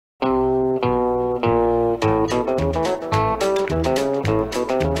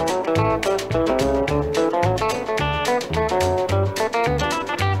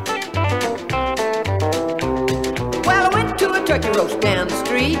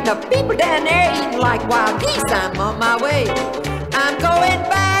The people down there eating like wild geese. I'm on my way. I'm going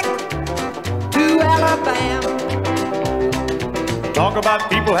back to Alabama. Talk about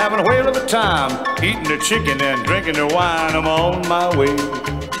people having a whale of a time, eating their chicken and drinking their wine. I'm on my way.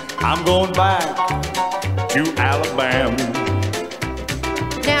 I'm going back to Alabama.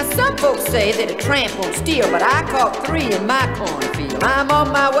 Now some folks say that a tramp won't steal, but I caught 3 in my cornfield. I'm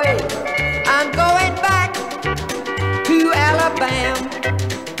on my way. I'm going back to Alabama.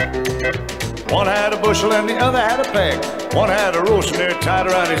 One had a bushel and the other had a peck. One had a roast and they're tied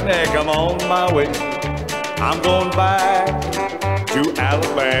around his neck. I'm on my way. I'm going back to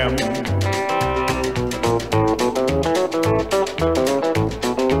Alabama.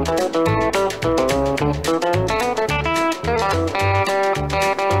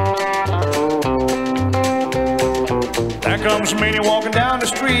 There comes Minnie walking down the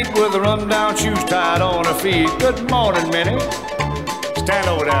street with the run-down shoes tied on her feet. Good morning, Minnie. Stand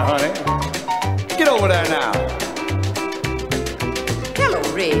over there, honey. Get over there now. Hello,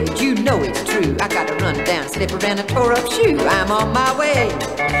 Red, you know it's true. I got a run-down slipper and a tore-up shoe. I'm on my way.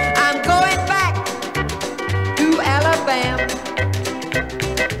 I'm going back to Alabama.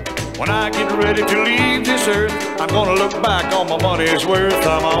 When I get ready to leave this earth, I'm gonna look back on my money's worth.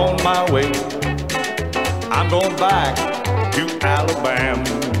 I'm on my way. I'm going back to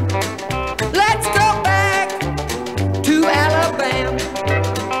Alabama.